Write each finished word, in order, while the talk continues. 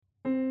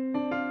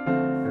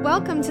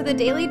Welcome to the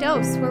Daily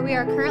Dose, where we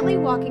are currently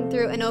walking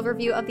through an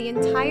overview of the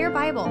entire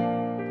Bible.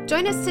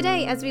 Join us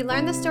today as we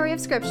learn the story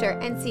of Scripture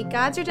and see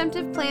God's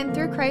redemptive plan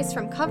through Christ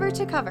from cover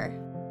to cover.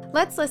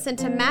 Let's listen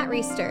to Matt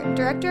Reisetter,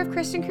 Director of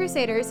Christian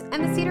Crusaders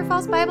and the Cedar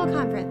Falls Bible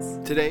Conference.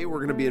 Today we're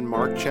going to be in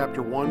Mark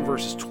chapter 1,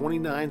 verses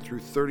 29 through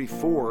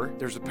 34.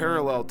 There's a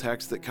parallel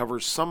text that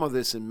covers some of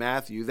this in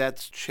Matthew.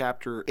 That's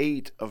chapter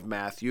 8 of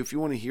Matthew. If you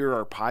want to hear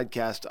our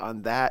podcast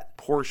on that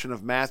portion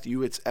of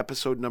Matthew, it's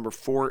episode number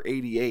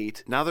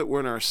 488. Now that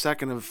we're in our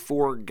second of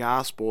four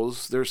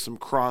Gospels, there's some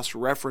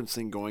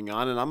cross-referencing going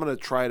on, and I'm going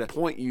to try to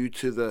point you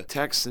to the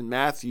texts in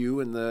Matthew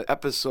and the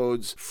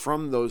episodes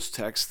from those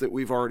texts that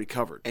we've already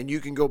covered. And you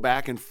can go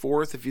back and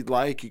forth if you'd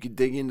like. You could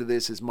dig into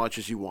this as much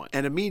as you want.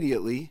 And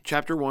immediately,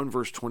 chapter 1,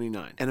 verse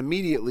 29. And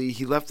immediately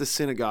he left the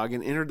synagogue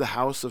and entered the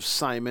house of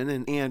Simon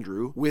and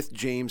Andrew with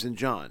James and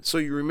John. So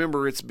you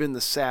remember it's been the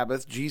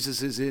Sabbath.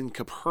 Jesus is in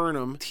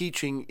Capernaum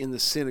teaching in the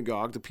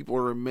synagogue. The people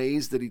are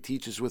amazed that he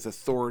teaches with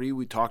authority.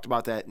 We talked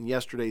about that in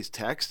yesterday's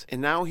text. And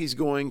now he's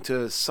going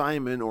to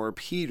Simon or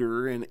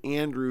Peter and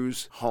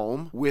Andrew's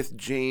home with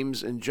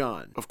James and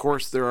John. Of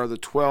course, there are the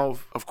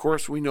 12. Of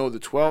course, we know the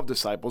 12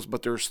 disciples,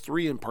 but there's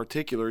three in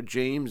particular,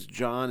 James,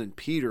 John, and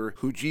Peter,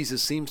 who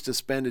Jesus seems to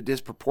spend a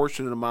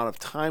disproportionate amount of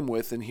time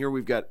with, and here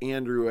we've got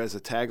Andrew as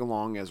a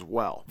tag-along as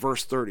well.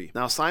 Verse 30.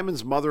 Now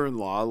Simon's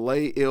mother-in-law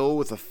lay ill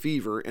with a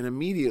fever, and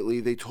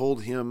immediately they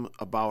told him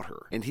about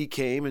her. And he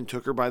came and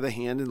took her by the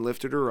hand and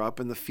lifted her up,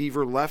 and the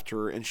fever left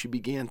her, and she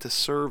began to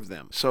serve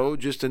them. So,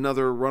 just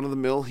another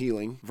run-of-the-mill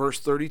healing. Verse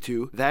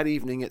 32. That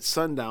evening at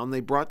sundown they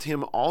brought to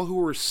him all who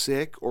were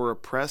sick or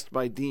oppressed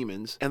by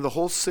demons, and the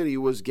whole city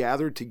was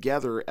gathered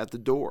together at the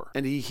door.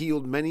 And he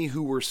healed many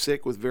who were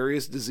sick with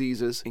various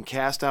diseases and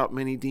cast out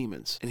many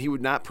demons. And he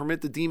would not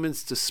permit the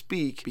demons to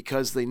speak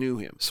because they knew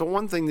him. So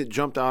one thing that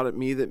jumped out at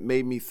me that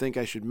made me think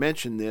I should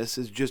mention this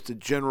is just a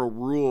general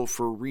rule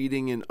for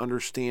reading and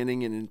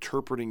understanding and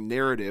interpreting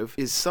narrative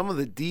is some of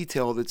the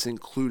detail that's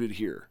included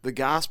here. The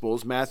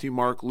Gospels, Matthew,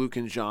 Mark, Luke,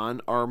 and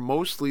John, are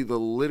mostly the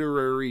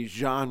literary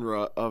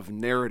genre of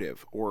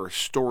narrative or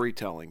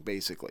storytelling,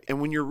 basically.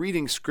 And when you're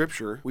reading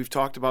Scripture, we've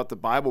talked about the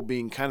Bible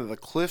being kind of the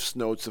Cliff's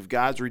Notes of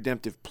God's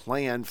redemptive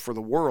plan for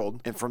the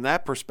world. And from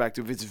that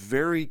perspective, it's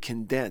very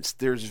condensed.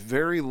 There's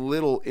very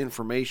little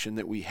information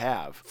that we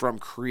have from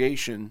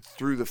creation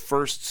through the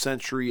 1st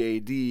century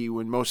AD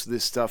when most of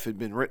this stuff had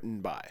been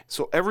written by.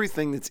 So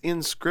everything that's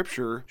in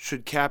Scripture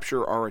should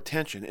capture our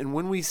attention. And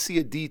when we see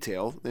a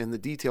detail, and the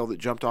detail that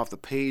jumped off the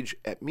page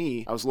at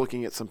me, I was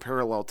looking at some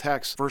parallel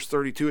text. Verse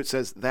 32, it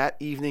says, that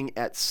evening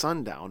at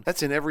sundown.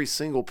 That's in every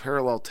single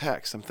parallel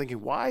text. I'm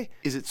thinking, why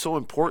is it so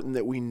important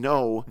that we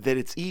know that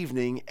it's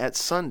evening at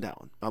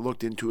sundown? I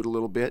looked into it a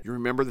little bit. You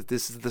remember that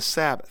this is the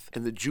Sabbath,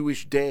 and the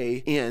Jewish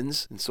day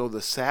ends, and so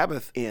the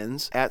Sabbath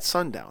ends at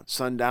sundown.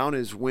 Sundown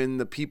is when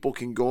the people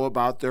can go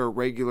about their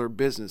regular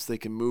business. They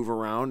can move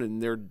around,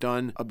 and they're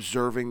done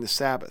observing the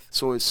Sabbath.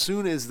 So as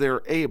soon as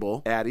they're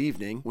able, at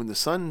evening, when the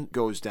sun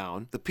goes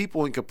down, the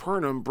people in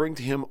Capernaum bring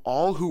to him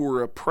all who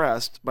were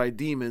oppressed by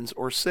demons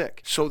or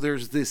sick. So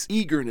there's this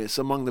eagerness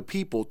among the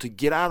people to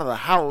get out of the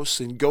house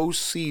and go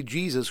see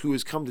Jesus, who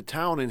has come to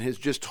town and has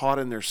just taught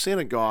in their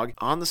synagogue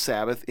on the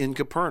Sabbath in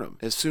Capernaum.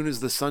 As soon as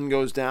the sun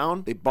goes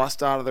down, they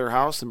bust out of their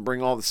house and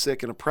bring all the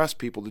sick and oppressed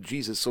people to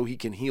Jesus so he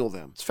can heal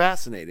them. It's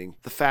fascinating.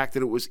 The fact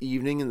that it was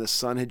evening and the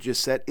sun had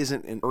just set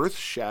isn't an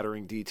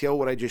earth-shattering detail.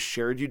 What I just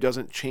shared you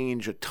doesn't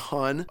change a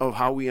ton of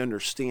how we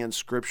understand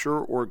Scripture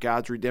or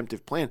God's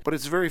redemptive plan, but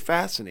it's very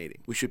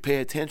fascinating. We should pay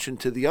attention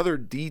to the other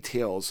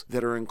details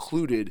that are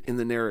included in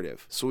the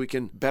narrative so we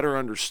can better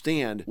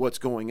understand what's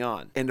going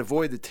on and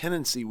avoid the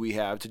tendency we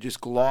have to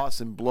just gloss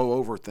and blow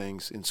over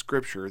things in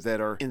Scripture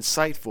that are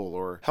insightful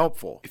or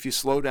helpful. If you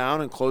slow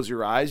down and close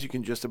your eyes, you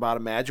can just about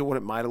imagine what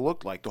it might have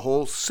looked like. The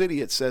whole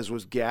city, it says,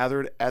 was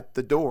gathered at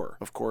the door.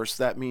 Of course,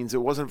 that means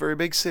it wasn't a very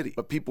big city,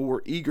 but people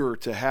were eager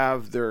to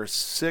have their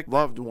sick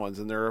loved ones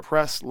and their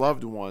oppressed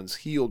loved ones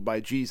healed by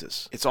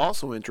Jesus. It's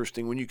also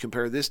interesting when you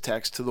compare this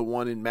text to the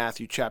one in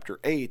Matthew chapter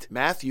 8.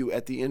 Matthew,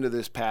 at the end of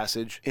this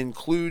passage,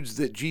 includes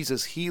that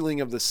Jesus'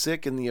 healing of the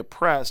sick and the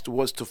oppressed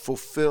was to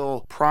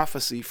fulfill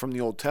prophecy from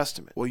the Old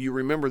Testament. Well, you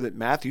remember that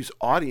Matthew's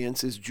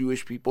audience is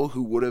Jewish people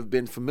who would have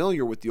been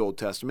familiar with the Old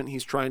Testament.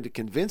 He's trying to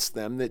convince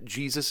them that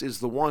Jesus is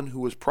the one who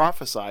was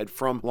prophesied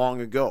from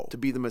long ago to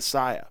be the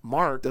Messiah.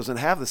 Mark doesn't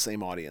have the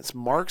same audience.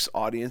 Mark's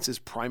audience is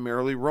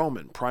primarily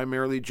Roman,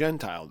 primarily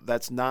Gentile.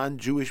 That's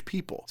non-Jewish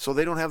people. So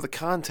they don't have the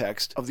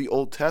context of the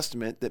Old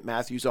Testament that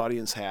Matthew's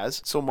audience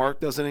has, so Mark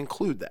doesn't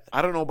include that.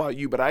 I don't know about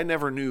you, but I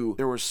never knew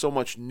there was so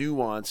much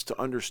nuance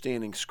to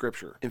understanding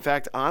Scripture. In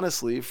fact,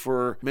 honestly,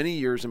 for many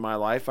years in my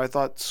life, I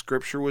thought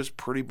Scripture was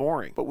pretty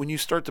boring. But when you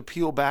start to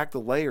peel back the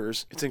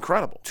layers, it's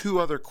incredible. Two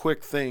other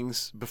quick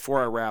things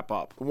before I wrap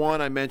up. One,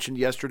 one I mentioned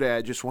yesterday,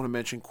 I just want to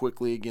mention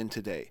quickly again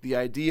today. The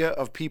idea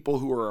of people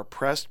who are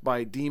oppressed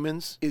by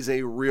demons is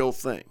a real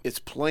thing. It's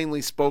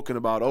plainly spoken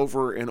about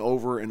over and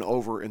over and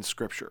over in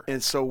Scripture.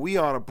 And so we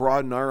ought to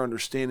broaden our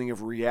understanding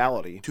of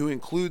reality to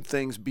include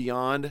things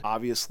beyond,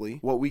 obviously,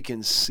 what we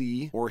can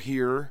see or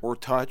hear or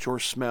touch or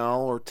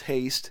smell or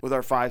taste with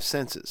our five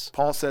senses.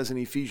 Paul says in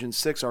Ephesians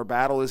 6, our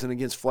battle isn't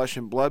against flesh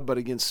and blood, but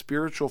against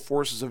spiritual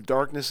forces of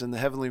darkness in the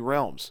heavenly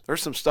realms.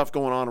 There's some stuff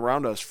going on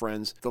around us,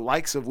 friends, the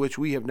likes of which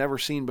we have never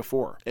seen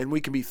before. And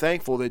we can be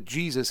thankful that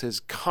Jesus has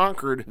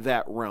conquered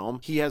that realm.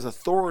 He has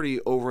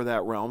authority over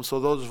that realm, so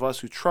those of us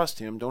who trust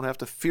him don't have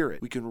to fear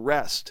it. We can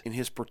rest in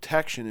his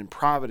protection and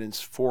providence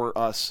for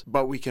us,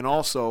 but we can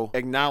also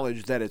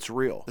acknowledge that it's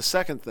real. The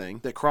second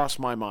thing that crossed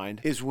my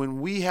mind is when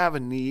we have a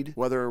need,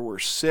 whether we're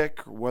sick,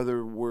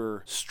 whether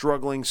we're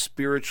struggling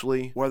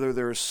spiritually, whether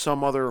there's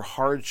some other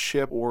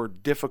hardship or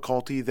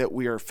difficulty that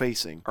we are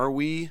facing, are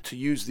we, to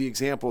use the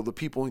example of the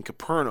people in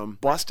Capernaum,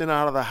 busting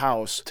out of the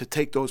house to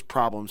take those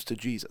problems to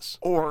Jesus?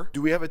 Or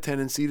do we have a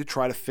tendency to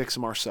try to fix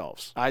them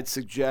ourselves? I'd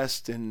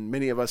suggest, and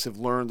many of us have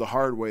learned the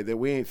hard way, that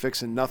we ain't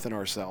fixing nothing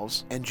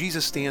ourselves. And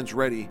Jesus stands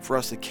ready for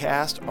us to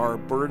cast our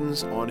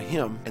burdens on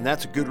him. And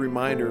that's a good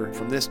reminder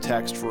from this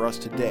text for us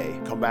today.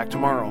 Come back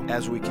tomorrow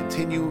as we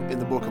continue in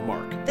the book of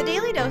Mark. The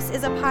Daily Dose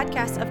is a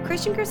podcast of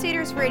Christian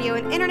Crusaders Radio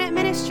and Internet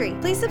Ministry.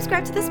 Please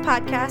subscribe to this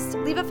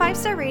podcast, leave a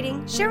 5-star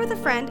rating, share with a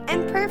friend,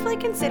 and prayerfully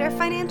consider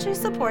financially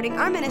supporting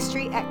our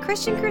ministry at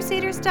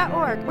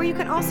ChristianCrusaders.org, where you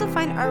can also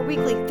find our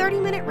weekly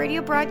 30-minute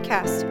radio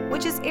broadcast,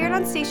 which is aired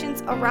on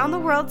stations around the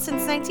world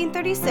since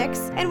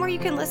 1936, and where you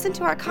can listen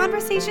to our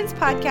Conversations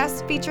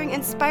podcast featuring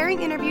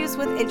inspiring interviews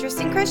with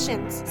interesting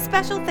Christians.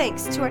 Special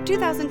thanks to our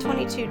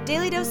 2022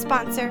 Daily Dose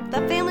sponsor,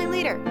 The Family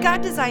Leader.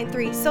 God designed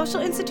 3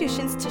 social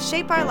institutions to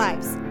shape our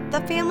lives: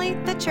 the family,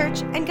 the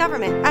church, and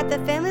government. At The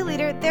Family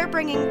Leader, they're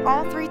bringing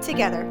all 3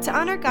 together to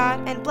honor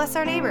God and bless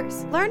our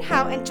neighbors. Learn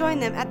how and join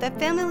them at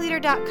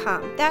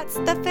thefamilyleader.com. That's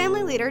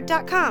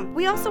thefamilyleader.com.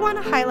 We also want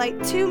to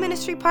highlight 2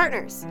 ministry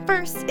partners.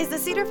 First is the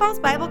Cedar Falls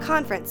Bible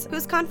Conference,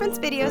 whose conference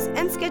videos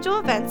and schedule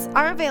events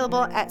are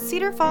available at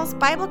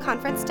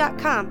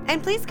cedarfallsbibleconference.com.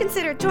 And please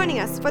consider joining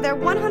us for their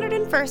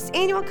 101st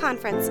annual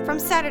conference from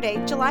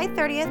Saturday, July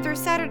 30th through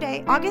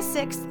Saturday, August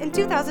 6th in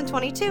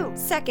 2022.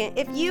 Second,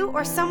 if you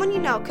or someone you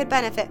know could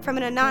benefit from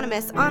an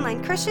anonymous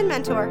online Christian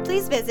mentor,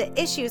 please visit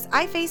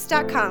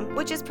issuesiface.com,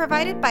 which is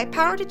provided by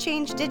Power to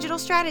Change Digital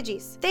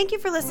Strategies. Thank you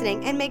for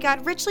listening, and may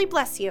God richly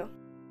bless you.